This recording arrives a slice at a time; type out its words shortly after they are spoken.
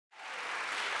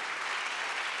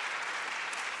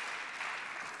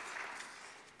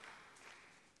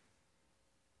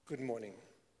Good morning.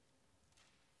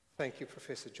 Thank you,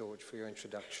 Professor George, for your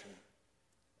introduction.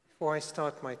 Before I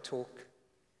start my talk,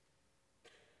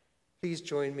 please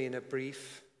join me in a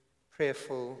brief,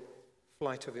 prayerful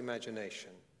flight of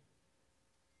imagination.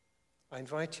 I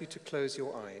invite you to close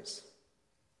your eyes.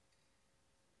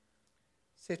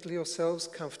 Settle yourselves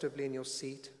comfortably in your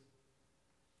seat.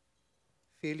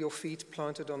 Feel your feet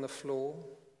planted on the floor,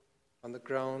 on the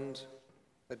ground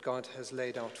that God has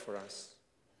laid out for us.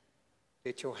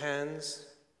 Let your hands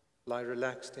lie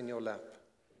relaxed in your lap.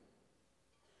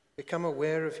 Become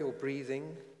aware of your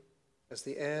breathing as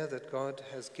the air that God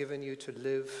has given you to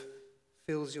live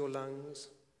fills your lungs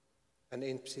and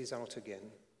empties out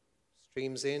again,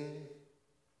 streams in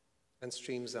and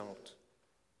streams out,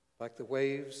 like the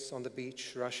waves on the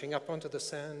beach rushing up onto the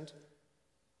sand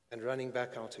and running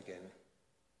back out again.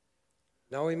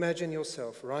 Now imagine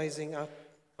yourself rising up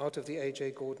out of the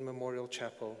A.J. Gordon Memorial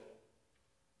Chapel.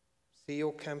 See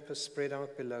your campus spread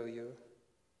out below you,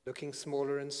 looking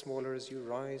smaller and smaller as you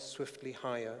rise swiftly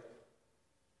higher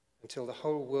until the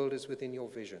whole world is within your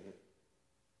vision.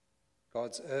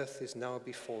 God's earth is now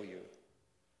before you,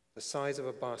 the size of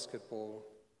a basketball,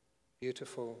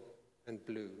 beautiful and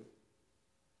blue.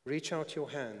 Reach out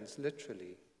your hands,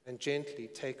 literally, and gently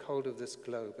take hold of this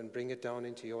globe and bring it down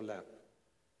into your lap.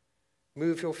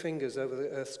 Move your fingers over the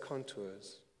earth's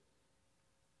contours.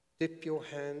 Dip your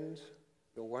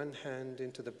one hand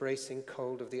into the bracing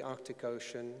cold of the Arctic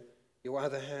Ocean, your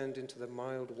other hand into the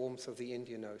mild warmth of the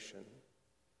Indian Ocean.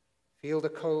 Feel the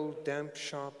cold, damp,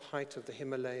 sharp height of the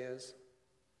Himalayas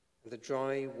and the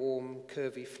dry, warm,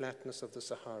 curvy flatness of the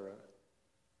Sahara.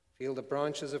 Feel the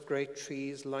branches of great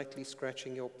trees lightly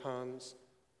scratching your palms,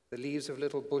 the leaves of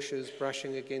little bushes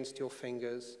brushing against your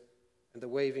fingers, and the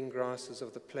waving grasses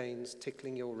of the plains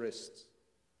tickling your wrists.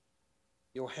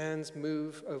 Your hands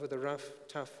move over the rough,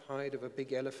 tough hide of a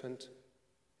big elephant,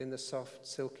 then the soft,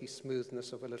 silky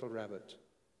smoothness of a little rabbit.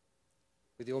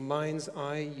 With your mind's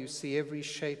eye, you see every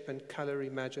shape and color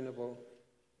imaginable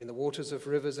in the waters of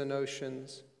rivers and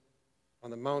oceans,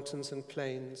 on the mountains and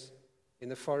plains, in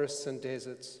the forests and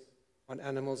deserts, on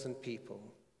animals and people,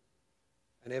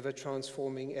 an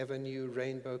ever-transforming, ever-new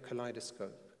rainbow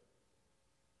kaleidoscope.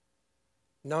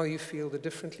 Now you feel the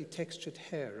differently textured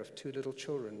hair of two little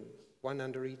children, one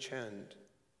under each hand.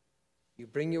 You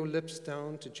bring your lips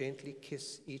down to gently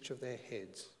kiss each of their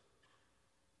heads.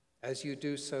 As you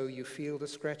do so, you feel the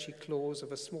scratchy claws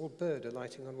of a small bird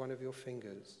alighting on one of your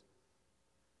fingers.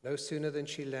 No sooner than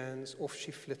she lands, off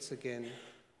she flits again,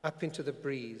 up into the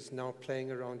breeze, now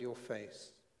playing around your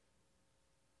face.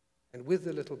 And with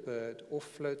the little bird, off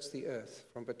floats the earth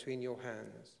from between your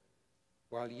hands,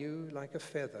 while you, like a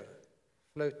feather,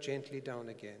 float gently down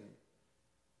again.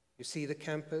 You see the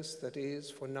campus that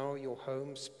is, for now, your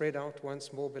home spread out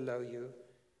once more below you,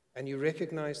 and you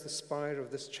recognize the spire of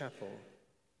this chapel,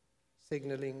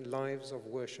 signaling lives of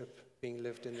worship being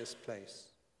lived in this place.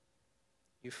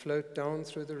 You float down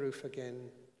through the roof again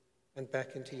and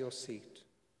back into your seat.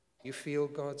 You feel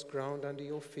God's ground under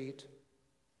your feet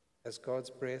as God's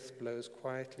breath blows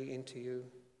quietly into you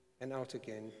and out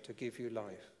again to give you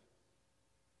life.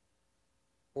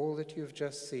 All that you've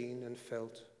just seen and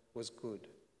felt was good,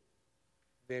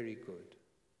 very good,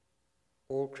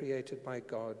 all created by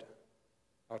God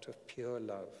out of pure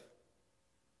love.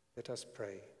 Let us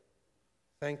pray.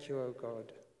 Thank you, O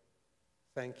God.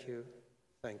 Thank you,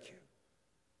 thank you.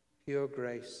 Pure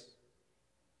grace,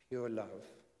 pure love.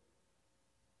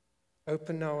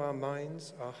 Open now our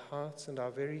minds, our hearts, and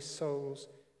our very souls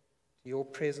to your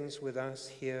presence with us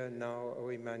here now, O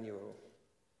Emmanuel.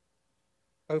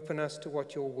 Open us to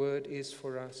what your word is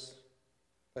for us,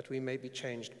 that we may be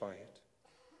changed by it.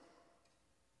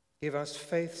 Give us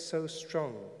faith so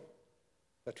strong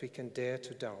that we can dare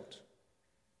to doubt.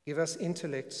 Give us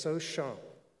intellect so sharp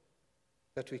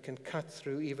that we can cut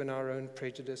through even our own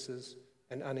prejudices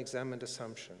and unexamined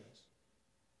assumptions.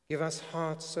 Give us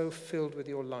hearts so filled with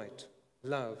your light,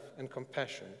 love, and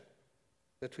compassion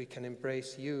that we can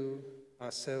embrace you,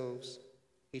 ourselves,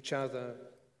 each other,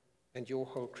 and your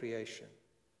whole creation.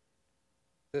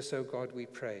 This, O God, we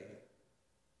pray,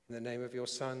 in the name of your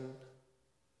Son,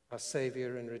 our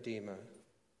Savior and Redeemer,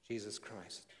 Jesus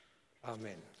Christ.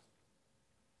 Amen.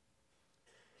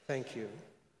 Thank you.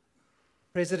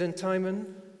 President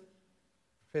Timon,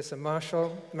 Professor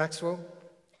Maxwell,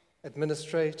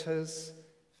 administrators,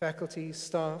 faculty,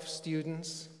 staff,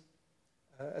 students,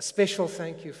 a special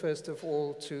thank you, first of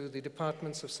all, to the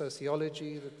Departments of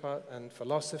Sociology and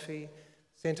Philosophy,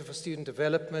 Center for Student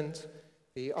Development,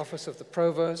 the Office of the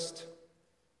Provost,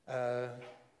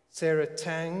 Sarah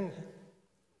Tang,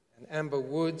 and Amber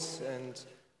Woods, and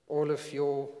all of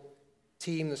your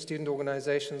team, the student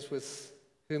organizations with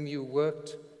whom you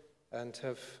worked and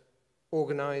have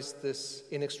organized this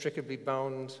inextricably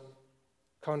bound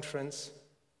conference.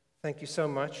 Thank you so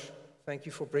much. Thank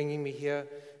you for bringing me here.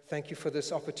 Thank you for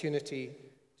this opportunity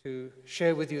to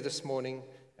share with you this morning,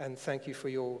 and thank you for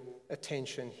your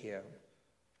attention here.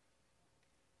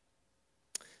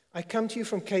 I come to you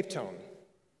from Cape Town.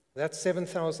 That's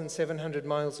 7,700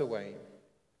 miles away,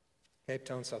 Cape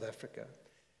Town, South Africa.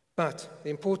 But the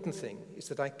important thing is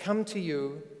that I come to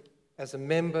you as a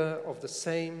member of the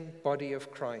same body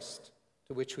of Christ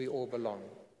to which we all belong.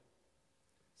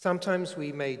 Sometimes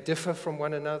we may differ from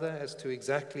one another as to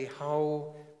exactly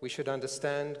how we should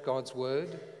understand God's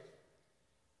word.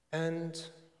 And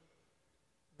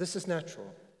this is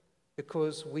natural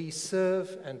because we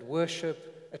serve and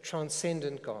worship a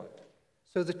transcendent God.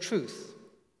 So the truth,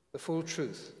 the full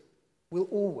truth, will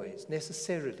always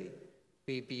necessarily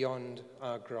be beyond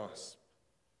our grasp.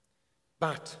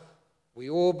 But we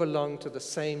all belong to the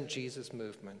same Jesus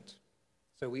movement.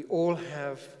 So we all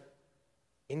have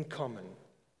in common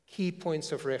key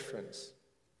points of reference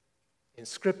in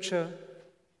Scripture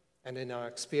and in our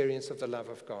experience of the love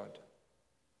of God.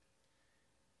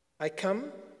 I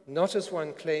come not as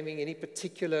one claiming any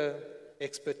particular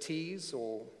expertise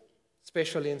or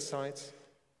special insights,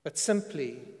 but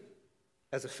simply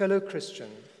as a fellow Christian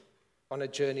on a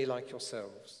journey like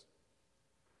yourselves.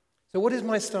 So what is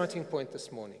my starting point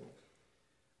this morning?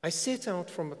 I set out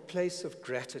from a place of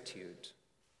gratitude,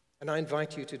 and I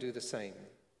invite you to do the same.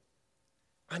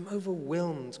 I'm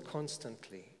overwhelmed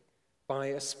constantly by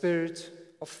a spirit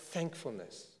of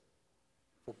thankfulness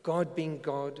for God being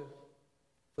God,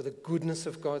 for the goodness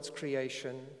of God's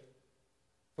creation,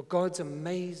 for God's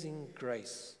amazing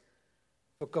grace,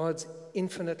 for God's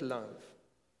infinite love,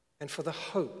 and for the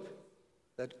hope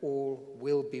that all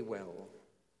will be well.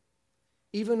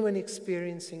 Even when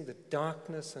experiencing the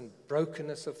darkness and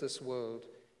brokenness of this world,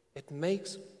 it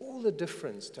makes all the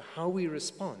difference to how we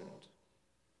respond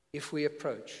if we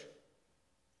approach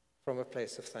from a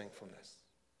place of thankfulness.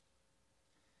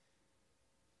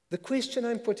 The question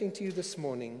I'm putting to you this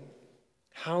morning,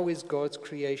 how is God's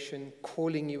creation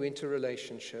calling you into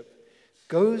relationship,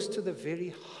 goes to the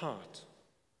very heart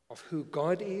of who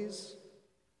God is,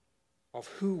 of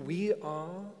who we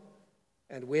are,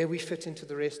 and where we fit into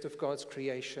the rest of God's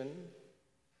creation,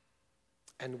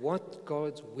 and what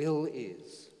God's will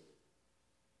is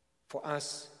for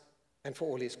us and for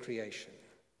all his creation.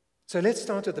 So let's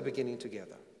start at the beginning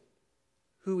together.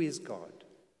 Who is God?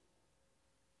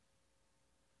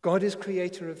 God is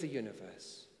creator of the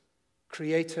universe,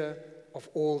 creator of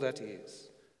all that is.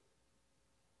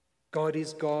 God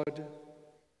is God,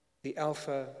 the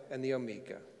Alpha and the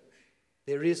Omega.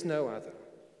 There is no other.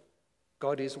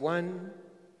 God is one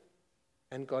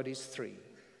and God is three.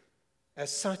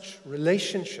 As such,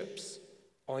 relationships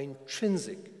are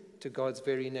intrinsic to God's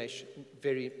very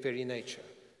nature.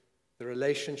 The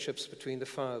relationships between the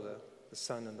Father, the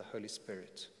Son, and the Holy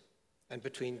Spirit, and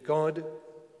between God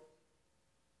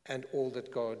and all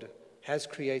that God has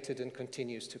created and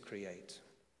continues to create.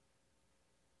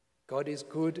 God is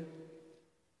good.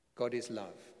 God is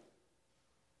love.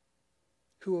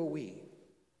 Who are we?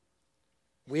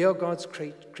 We are God's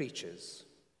creatures,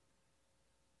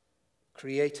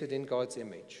 created in God's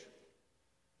image.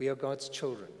 We are God's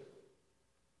children.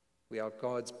 We are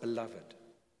God's beloved.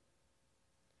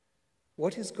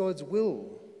 What is God's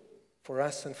will for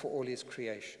us and for all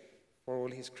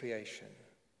his creation?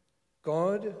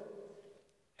 God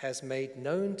has made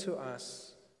known to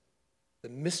us the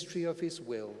mystery of his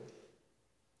will,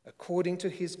 according to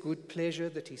his good pleasure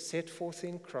that he set forth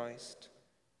in Christ,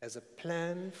 as a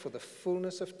plan for the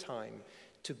fullness of time,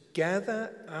 to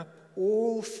gather up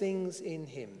all things in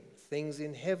him, things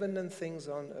in heaven and things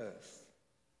on earth.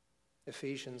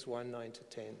 Ephesians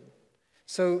 1:9-10.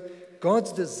 So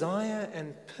God's desire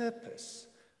and purpose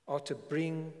are to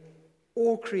bring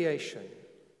all creation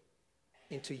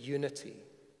into unity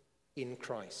in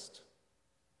Christ.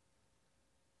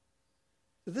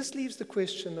 This leaves the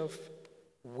question of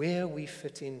where we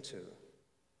fit into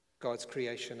God's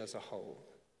creation as a whole.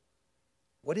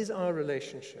 What is our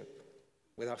relationship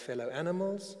with our fellow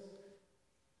animals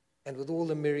and with all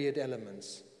the myriad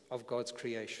elements of God's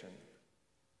creation?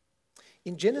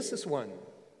 In Genesis 1,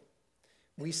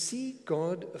 we see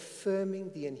God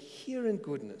affirming the inherent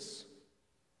goodness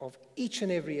of each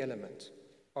and every element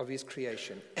of his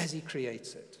creation as he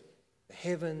creates it. The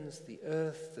heavens, the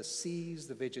earth, the seas,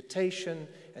 the vegetation,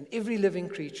 and every living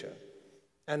creature,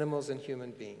 animals and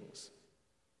human beings.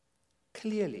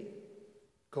 Clearly,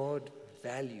 God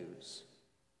values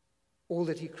all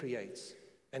that he creates,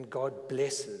 and God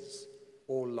blesses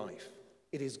all life.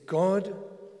 It is God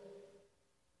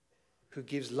who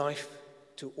gives life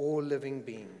to all living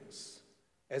beings.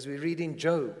 As we read in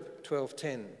Job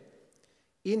 12:10,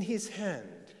 in his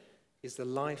hand is the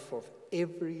life of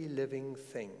every living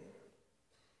thing.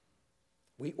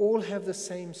 We all have the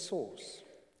same source.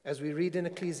 As we read in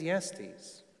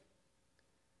Ecclesiastes,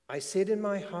 I said in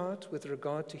my heart with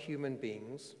regard to human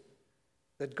beings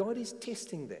that God is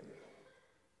testing them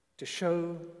to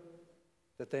show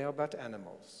that they are but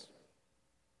animals.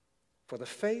 For the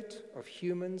fate of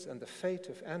humans and the fate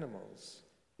of animals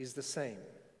is the same.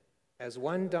 As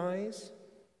one dies,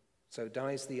 so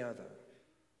dies the other.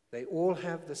 They all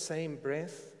have the same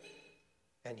breath,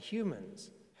 and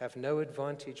humans have no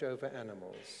advantage over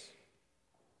animals.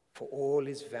 For all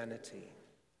is vanity.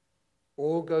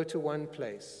 All go to one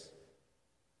place.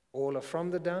 All are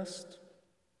from the dust,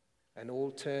 and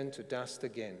all turn to dust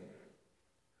again.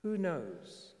 Who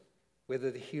knows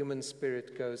whether the human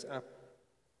spirit goes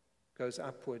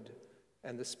upward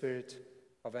and the spirit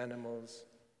of animals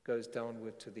goes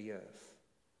downward to the earth?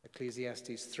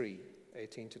 Ecclesiastes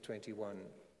 3:18-21.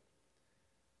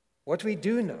 What we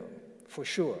do know for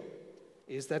sure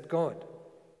is that God,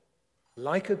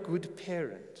 like a good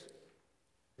parent,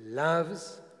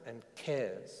 loves and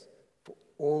cares for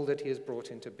all that he has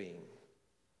brought into being.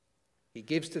 He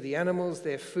gives to the animals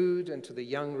their food and to the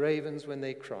young ravens when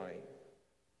they cry.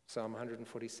 Psalm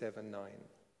 147:9.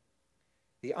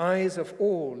 The eyes of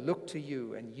all look to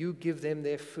you, and you give them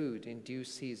their food in due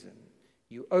season.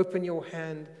 You open your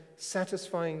hand,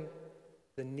 satisfying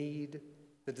the need,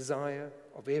 the desire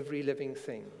of every living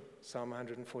thing. Psalm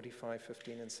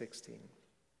 145:15-16.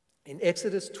 In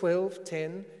Exodus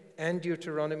 12:10 and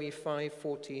Deuteronomy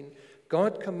 5:14,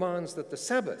 God commands that the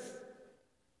Sabbath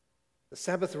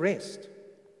rest,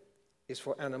 is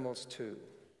for animals too.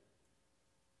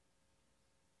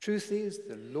 Truth is,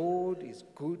 the Lord is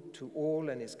good to all,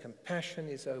 and his compassion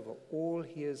is over all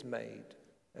he has made,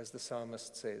 as the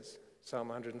psalmist says, Psalm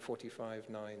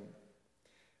 145:9.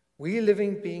 We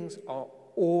living beings are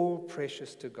all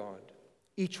precious to God,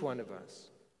 each one of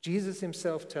us. Jesus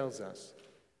himself tells us,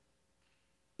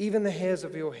 even the hairs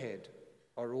of your head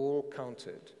are all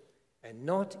counted, and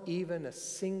not even a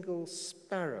single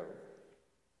sparrow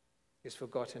is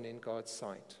forgotten in God's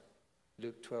sight.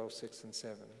 Luke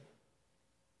 12:6-7.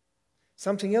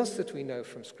 Something else that we know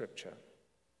from Scripture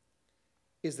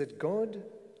is that God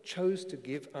chose to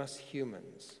give us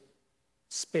humans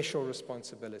special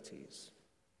responsibilities.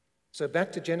 So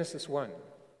back to Genesis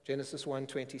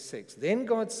 1:26. Then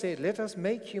God said, let us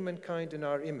make humankind in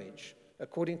our image,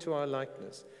 according to our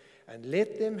likeness, and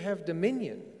let them have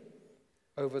dominion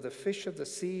over the fish of the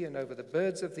sea, and over the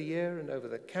birds of the air, and over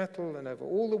the cattle, and over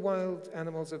all the wild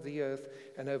animals of the earth,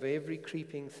 and over every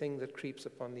creeping thing that creeps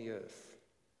upon the earth.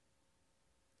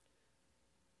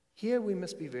 Here we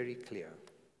must be very clear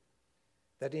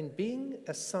that in being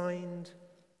assigned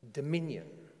dominion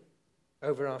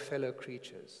over our fellow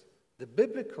creatures, the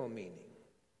biblical meaning,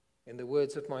 in the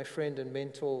words of my friend and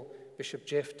mentor, Bishop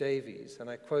Jeff Davies, and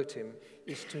I quote him,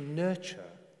 is to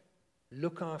nurture,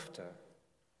 look after,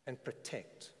 and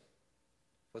protect.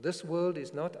 For this world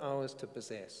is not ours to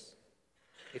possess.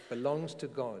 It belongs to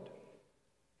God,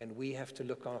 and we have to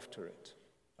look after it,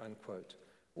 unquote.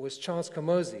 Or as Charles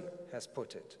Camozzi has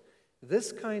put it,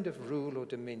 this kind of rule or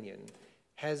dominion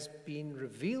has been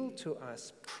revealed to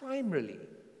us primarily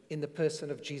in the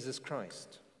person of Jesus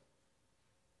Christ,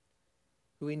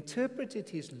 who interpreted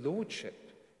his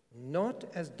lordship not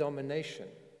as domination,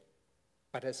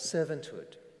 but as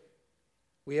servanthood.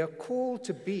 We are called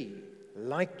to be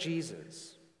like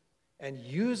Jesus and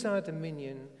use our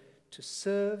dominion to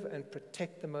serve and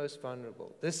protect the most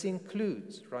vulnerable. This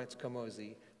includes, writes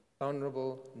Camozzi,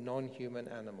 vulnerable non-human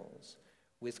animals.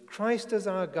 With Christ as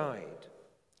our guide,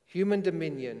 human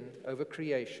dominion over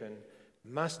creation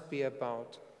must be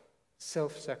about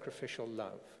self-sacrificial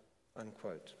love,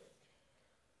 unquote.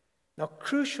 Now,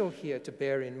 crucial here to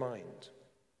bear in mind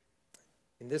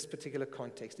in this particular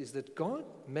context is that God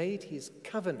made his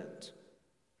covenant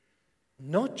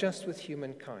not just with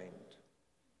humankind,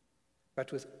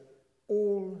 but with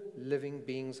all living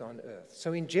beings on earth.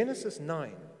 So in Genesis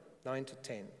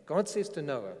 9:9-10, God says to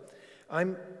Noah,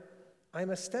 I'm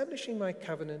establishing my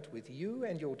covenant with you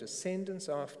and your descendants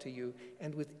after you,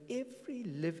 and with every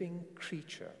living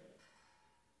creature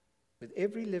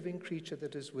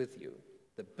that is with you,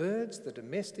 the birds, the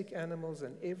domestic animals,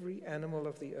 and every animal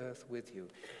of the earth with you,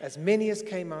 as many as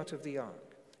came out of the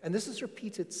ark. And this is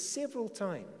repeated several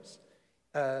times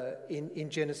in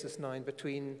Genesis 9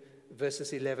 between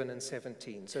verses 11 and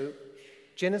 17. So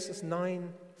Genesis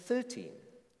 9:13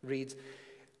 reads,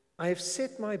 I have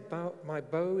set my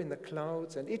bow in the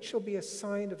clouds, and it shall be a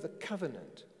sign of the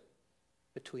covenant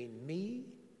between me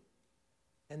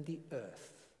and the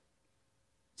earth.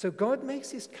 So God makes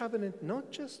his covenant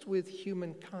not just with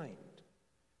humankind,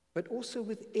 but also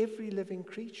with every living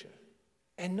creature.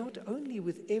 And not only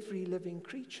with every living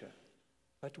creature,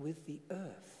 but with the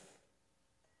earth.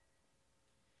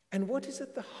 And what is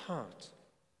at the heart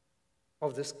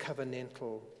of this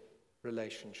covenantal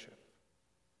relationship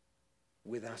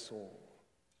with us all?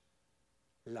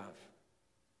 Love.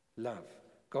 Love.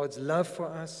 God's love for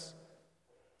us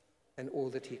and all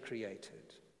that he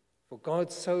created. For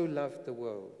God so loved the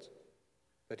world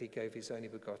that he gave his only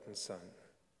begotten Son.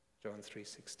 John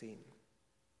 3:16.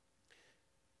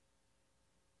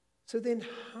 So then,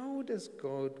 how does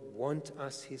God want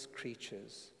us, his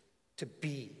creatures, to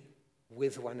be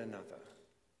with one another?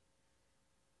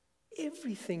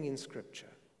 Everything in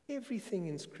Scripture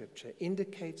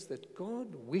indicates that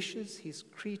God wishes his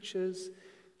creatures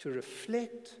to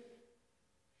reflect,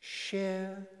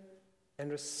 share, and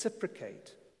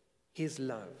reciprocate his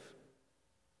love,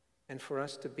 and for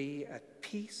us to be at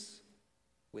peace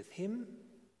with him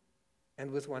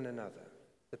and with one another.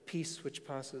 The peace which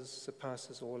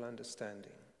surpasses all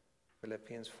understanding.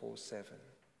 Philippians 4:7.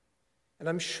 And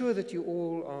I'm sure that you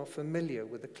all are familiar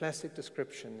with the classic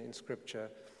description in Scripture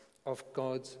of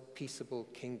God's peaceable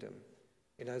kingdom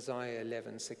in Isaiah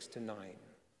 11:6-9.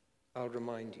 I'll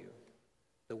remind you.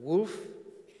 The wolf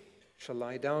shall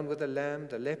lie down with the lamb,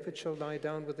 the leopard shall lie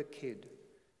down with the kid,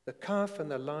 the calf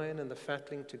and the lion and the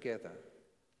fatling together,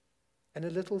 and a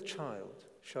little child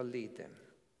shall lead them.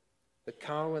 The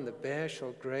cow and the bear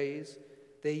shall graze,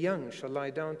 their young shall lie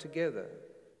down together,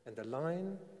 and the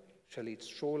lion shall eat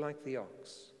straw like the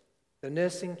ox. The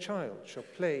nursing child shall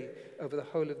play over the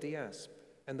hole of the asp,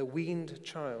 and the weaned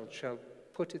child shall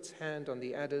put its hand on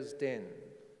the adder's den.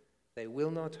 They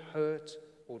will not hurt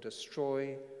or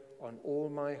destroy on all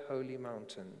my holy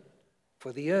mountain,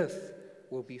 for the earth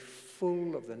will be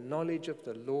full of the knowledge of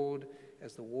the Lord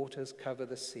as the waters cover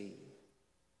the sea.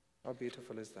 How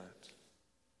beautiful is that?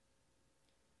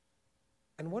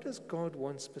 And what does God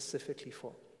want specifically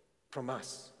from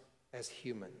us as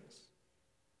humans?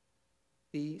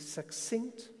 The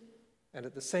succinct and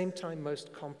at the same time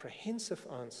most comprehensive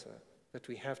answer that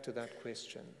we have to that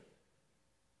question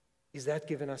is that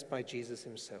given us by Jesus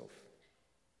himself.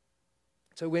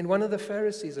 So when one of the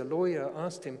Pharisees, a lawyer,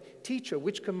 asked him, "Teacher,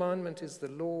 which commandment in the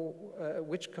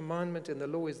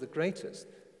law is the greatest?"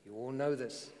 You all know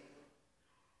this.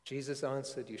 Jesus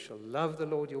answered, "You shall love the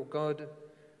Lord your God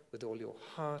with all your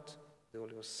heart, with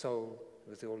all your soul,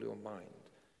 with all your mind."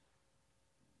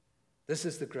 This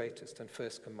is the greatest and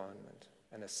first commandment,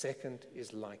 and a second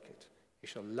is like it. You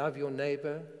shall love your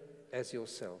neighbor as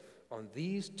yourself. On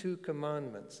these two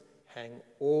commandments hang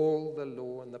all the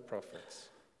law and the prophets.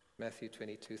 Matthew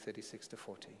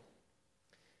 22:36-40.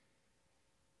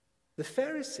 The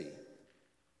Pharisee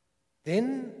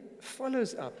then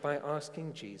follows up by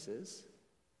asking Jesus,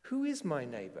 "Who is my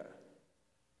neighbor?"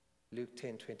 Luke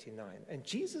 10:29. And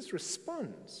Jesus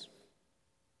responds.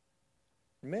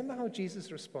 Remember how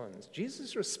Jesus responds.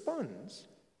 Jesus responds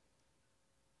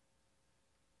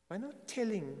by not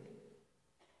telling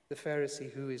the Pharisee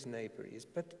who his neighbor is,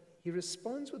 but he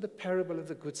responds with the parable of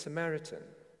the Good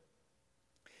Samaritan.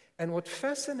 And what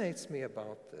fascinates me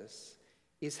about this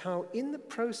is how in the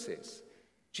process,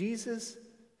 Jesus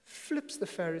flips the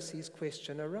Pharisee's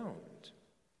question around.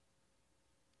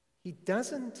 He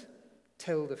doesn't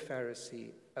tell the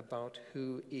Pharisee about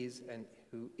who is and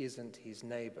who isn't his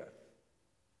neighbor.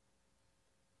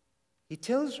 He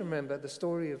tells, remember, the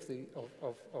story of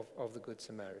the Good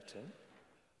Samaritan.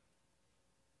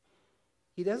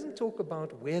 He doesn't talk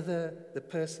about whether the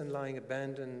person lying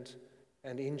abandoned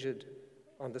and injured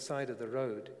on the side of the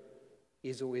road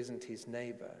is or isn't his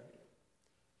neighbor.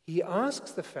 He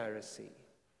asks the Pharisee,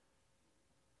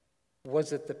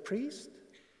 was it the priest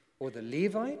or the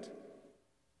Levite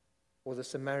or the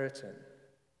Samaritan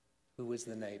who was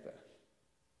the neighbor?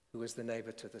 Who was the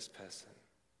neighbor to this person?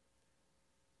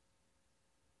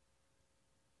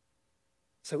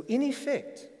 So in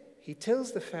effect, he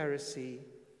tells the Pharisee,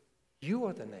 you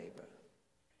are the neighbor.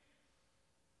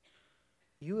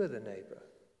 You are the neighbor.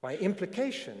 By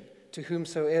implication, to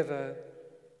whomsoever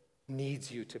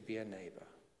needs you to be a neighbor.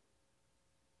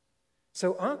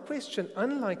 So our question,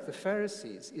 unlike the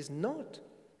Pharisees, is not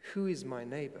who is my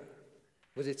neighbor,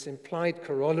 with its implied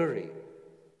corollary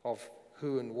of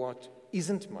who and what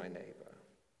isn't my neighbor,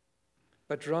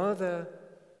 but rather,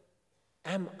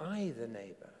 am I the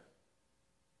neighbor?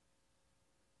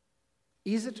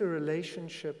 Is it a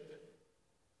relationship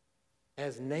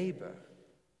as neighbor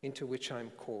into which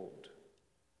I'm called?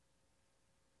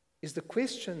 Is the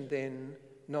question then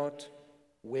not,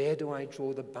 where do I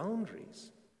draw the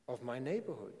boundaries of my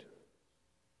neighborhood?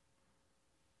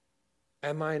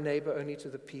 Am I a neighbor only to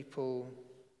the people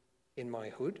in my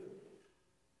hood?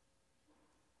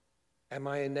 Am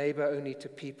I a neighbor only to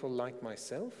people like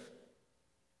myself?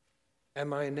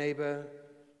 Am I a neighbor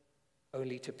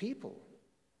only to people?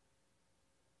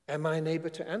 Am I a neighbor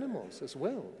to animals as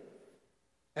well?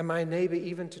 Am I a neighbor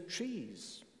even to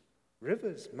trees,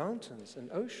 rivers, mountains,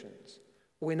 and oceans?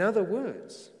 Or in other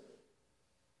words,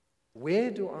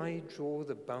 where do I draw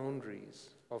the boundaries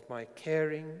of my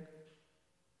caring,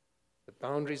 the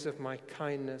boundaries of my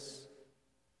kindness,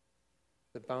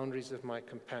 the boundaries of my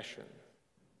compassion?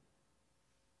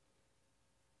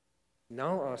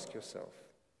 Now ask yourself,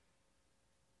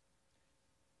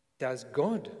 does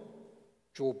God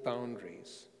draw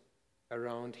boundaries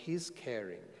around his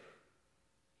caring,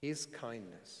 his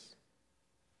kindness,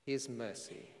 his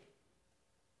mercy,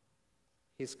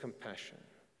 his compassion?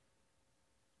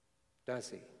 Does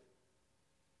he?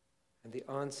 And the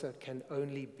answer can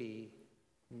only be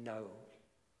no,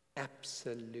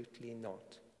 absolutely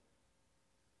not.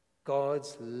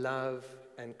 God's love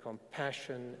and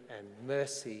compassion and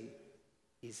mercy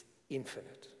is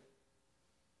infinite.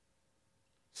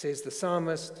 Says the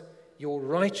psalmist, your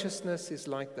righteousness is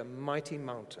like the mighty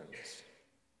mountains.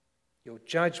 Your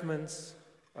judgments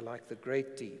are like the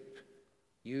great deep.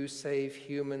 You save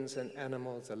humans and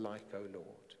animals alike, O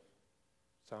Lord.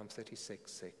 Psalm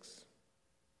 36:6.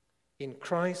 In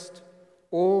Christ,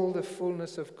 all the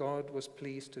fullness of God was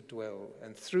pleased to dwell,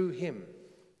 and through him,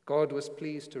 God was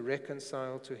pleased to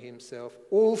reconcile to himself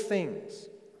all things,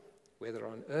 whether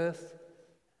on earth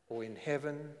or in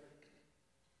heaven,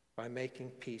 by making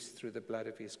peace through the blood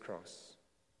of his cross.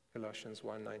 Colossians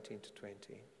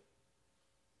 1:19-20.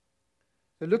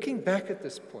 So looking back at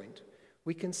this point,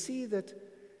 we can see that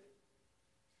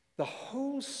the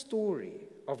whole story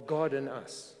of God and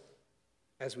us,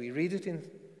 as we read it in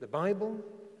the Bible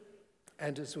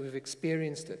and as we've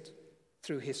experienced it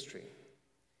through history,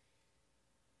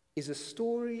 is a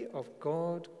story of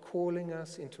God calling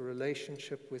us into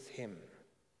relationship with him.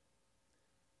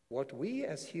 What we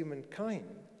as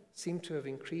humankind seem to have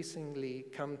increasingly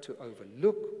come to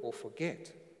overlook or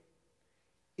forget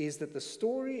is that the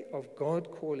story of God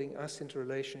calling us into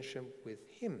relationship with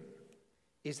him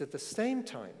is at the same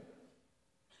time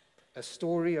a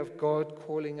story of God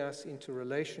calling us into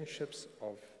relationships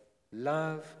of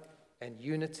love and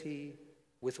unity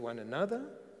with one another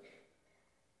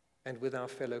and with our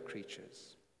fellow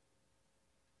creatures.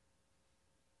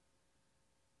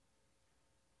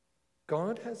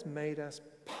 God has made us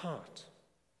part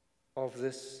of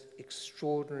this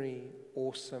extraordinary,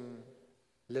 awesome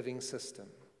living system,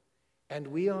 and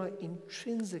we are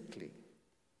intrinsically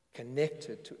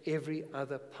connected to every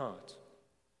other part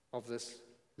of this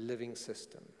living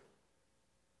system,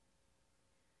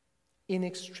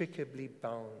 inextricably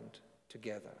bound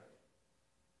together.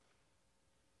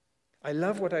 I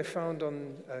love what I found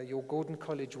on your Gordon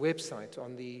College website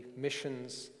on the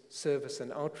missions, service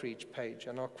and outreach page,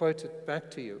 and I'll quote it back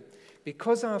to you.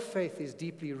 Because our faith is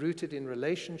deeply rooted in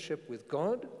relationship with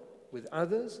God, with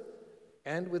others,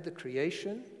 and with the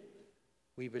creation,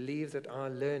 we believe that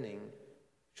our learning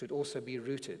should also be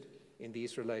rooted in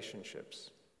these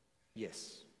relationships.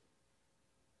 Yes.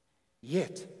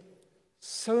 Yet,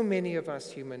 so many of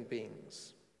us human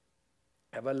beings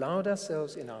have allowed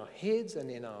ourselves in our heads and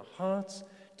in our hearts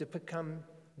to become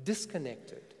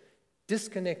disconnected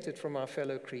from our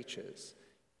fellow creatures,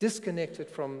 disconnected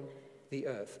from the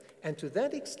earth, and to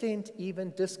that extent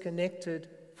even disconnected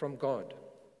from God.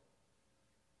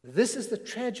 This is the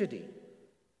tragedy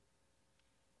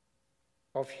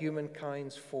of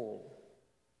humankind's fall,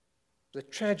 the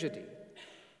tragedy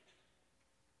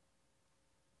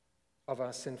of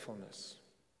our sinfulness.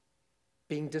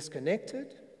 Being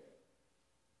disconnected,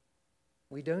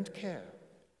 we don't care.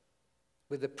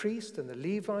 With the priest and the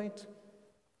Levite,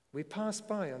 we pass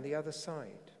by on the other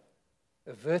side,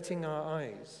 averting our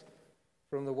eyes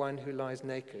from the one who lies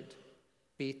naked,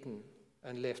 beaten,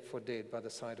 and left for dead by the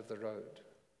side of the road.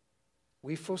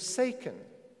 We've forsaken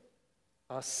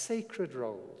our sacred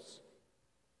roles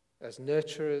as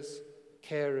nurturers,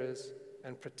 carers,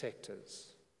 and protectors.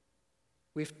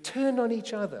 We've turned on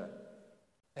each other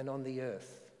and on the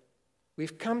earth.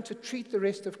 We've come to treat the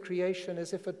rest of creation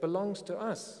as if it belongs to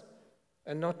us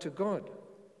and not to God,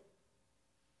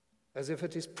 as if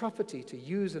it is property to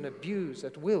use and abuse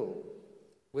at will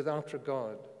without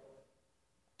regard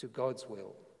to God's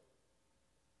will.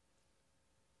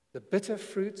 The bitter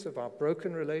fruits of our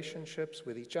broken relationships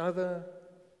with each other,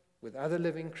 with other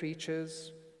living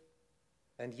creatures,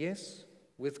 and yes,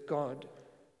 with God,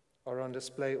 are on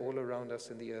display all around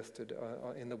us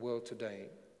in the world today.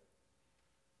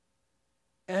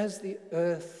 As the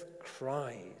earth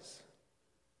cries,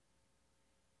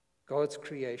 God's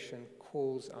creation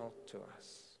calls out to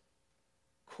us,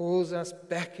 calls us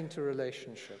back into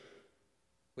relationship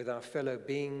with our fellow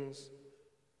beings,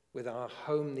 with our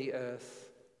home, the earth,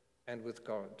 and with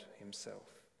God himself.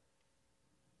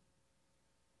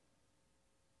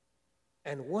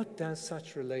 And what does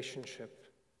such relationship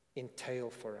entail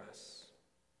for us?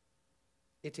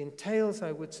 It entails,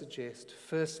 I would suggest,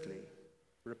 firstly,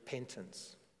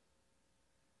 repentance.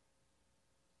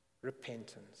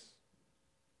 Repentance.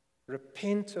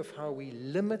 Repent of how we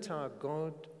limit our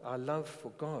love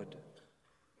for God,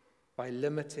 by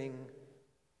limiting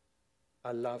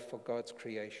our love for God's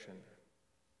creation.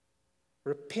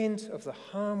 Repent of the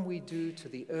harm we do to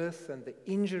the earth and the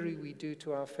injury we do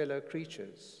to our fellow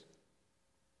creatures,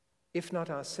 if not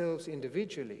ourselves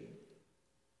individually,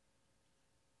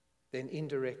 then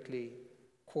indirectly,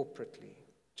 corporately.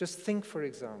 Just think, for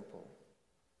example,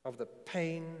 of the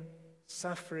pain,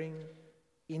 suffering,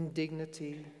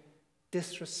 indignity,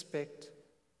 disrespect,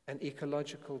 and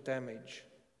ecological damage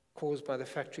caused by the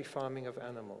factory farming of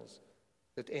animals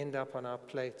that end up on our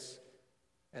plates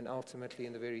and ultimately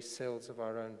in the very cells of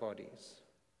our own bodies.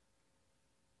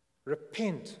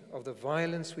 Repent of the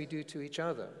violence we do to each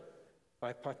other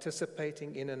by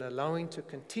participating in and allowing to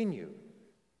continue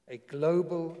a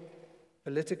global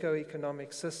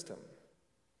politico-economic system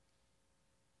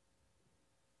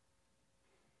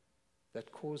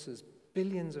that causes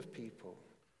billions of people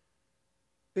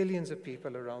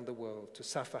around the world to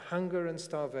suffer hunger and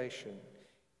starvation,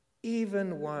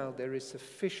 even while there is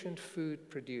sufficient food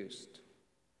produced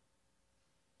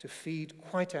to feed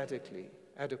quite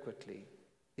adequately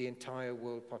the entire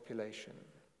world population.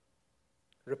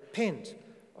 Repent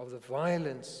of the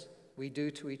violence we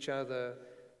do to each other,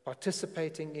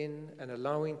 participating in and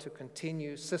allowing to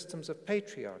continue systems of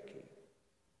patriarchy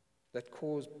that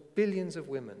cause billions of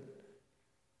women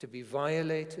to be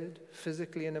violated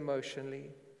physically and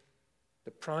emotionally,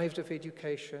 deprived of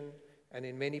education, and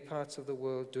in many parts of the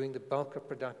world doing the bulk of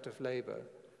productive labor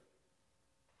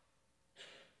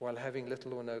while having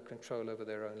little or no control over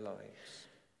their own lives.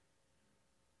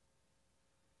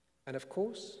 And of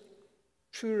course,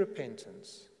 true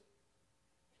repentance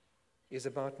is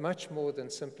about much more than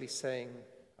simply saying,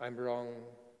 I'm wrong,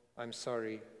 I'm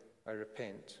sorry, I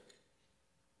repent.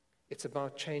 It's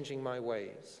about changing my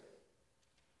ways.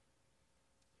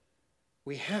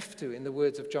 We have to, in the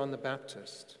words of John the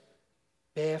Baptist,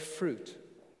 bear fruit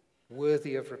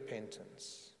worthy of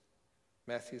repentance.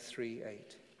 Matthew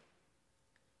 3:8.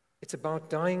 It's about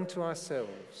dying to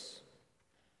ourselves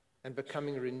and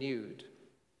becoming renewed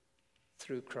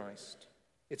through Christ.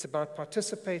 It's about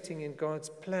participating in God's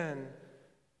plan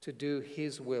to do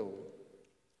his will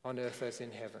on earth as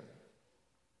in heaven.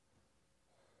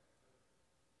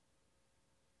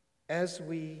 As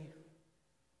we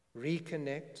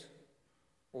reconnect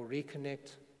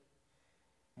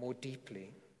more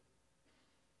deeply,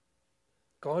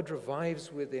 God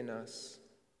revives within us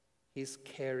his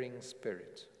caring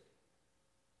spirit.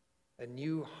 A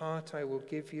new heart I will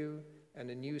give you,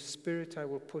 and a new spirit I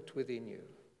will put within you.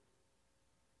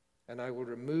 And I will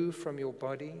remove from your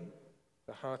body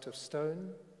the heart of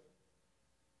stone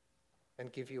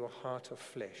and give you a heart of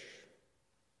flesh.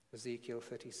 Ezekiel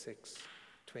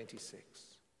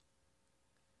 36:26.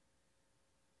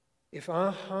 If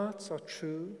our hearts are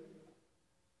true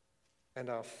and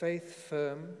our faith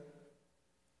firm,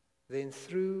 then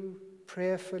through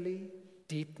prayerfully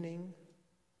deepening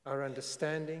our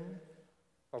understanding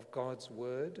of God's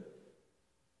word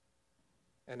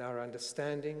and our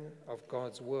understanding of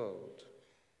God's world,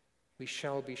 we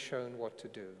shall be shown what to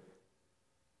do.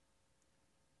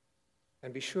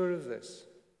 And be sure of this,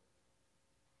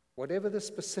 whatever the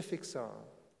specifics are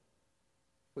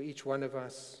for each one of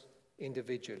us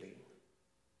individually,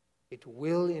 it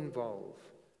will involve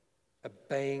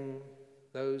obeying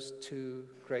those two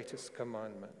greatest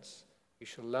commandments. You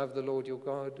shall love the Lord your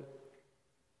God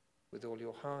with all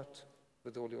your heart,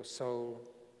 with all your soul,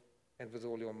 and with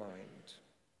all your mind.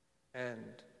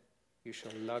 And you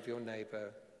shall love your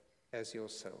neighbor as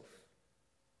yourself.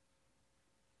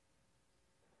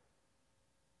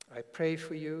 I pray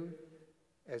for you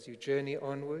as you journey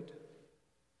onward,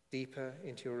 deeper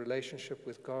into your relationship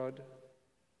with God,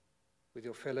 with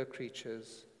your fellow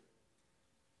creatures,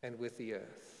 and with the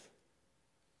earth.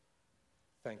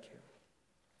 Thank you.